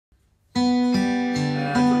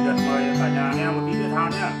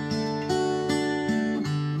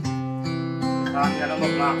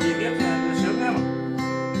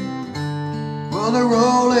Well, the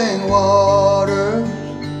rolling waters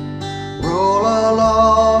roll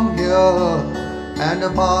along here, and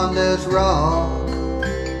upon this rock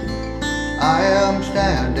I am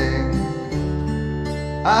standing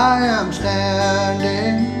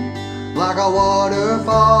like a water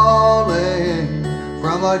falling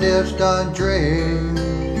from a distant dream,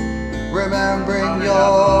 remembering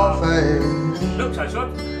your face.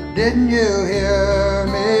 Didn't you hear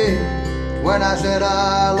me when I said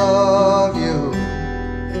I love you?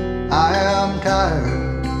 I am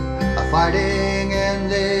tired of fighting in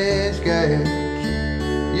these gates.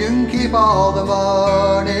 You can keep all the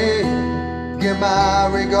money, give my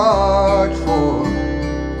regards for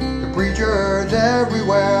the preachers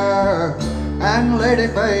everywhere and Lady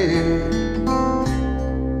Faith.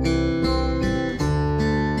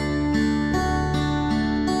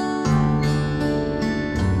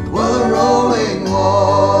 Well, the rolling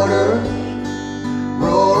waters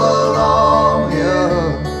roll along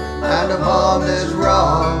here, and upon this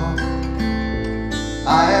rock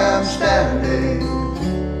I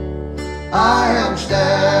am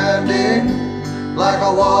standing like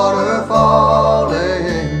a water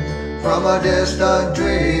falling from a distant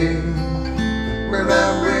dream,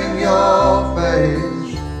 remembering your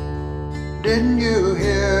face. Didn't you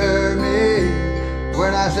hear me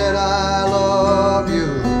when I said I love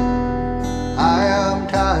you? I am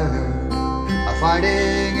tired of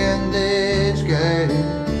fighting in these gates.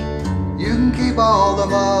 You can keep all the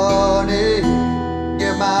money,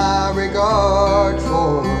 give my regards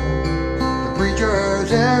for the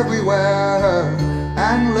preachers everywhere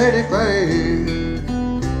and Lady Faith.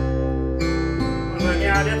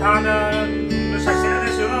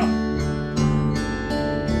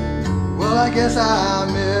 Well, I guess I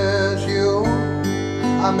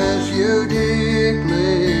miss you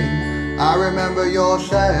deeply. I remember your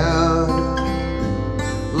sad,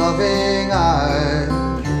 loving eyes.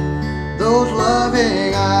 Those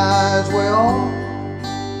loving eyes will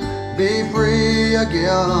be free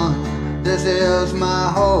again. This is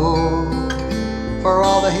my hope for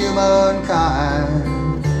all the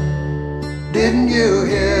humankind. Didn't you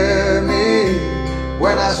hear me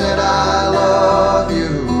when I said I love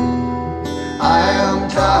you? I am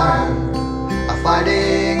tired of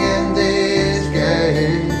fighting in these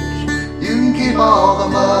gates. You can keep all the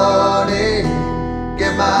money,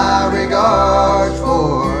 give my regards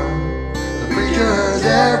for the preachers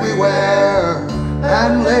everywhere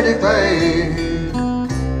and Lady Faith.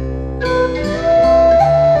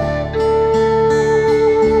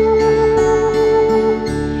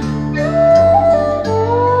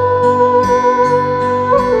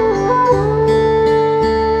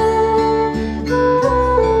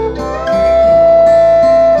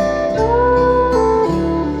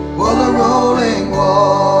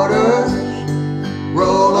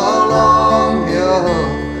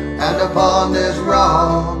 Upon this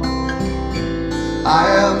rock I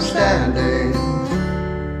am standing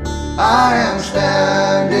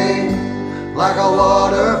like a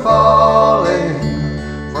water falling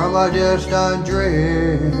from a distant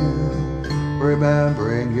dream,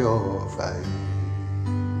 remembering your face.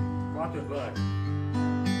 Quá tuyệt vời,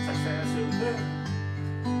 sạch sẽ sướng thế.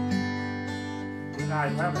 Cái này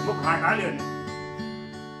phải múc 2 cái liền.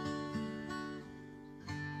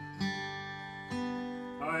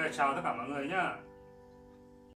 Rồi, chào tất cả mọi người nhé.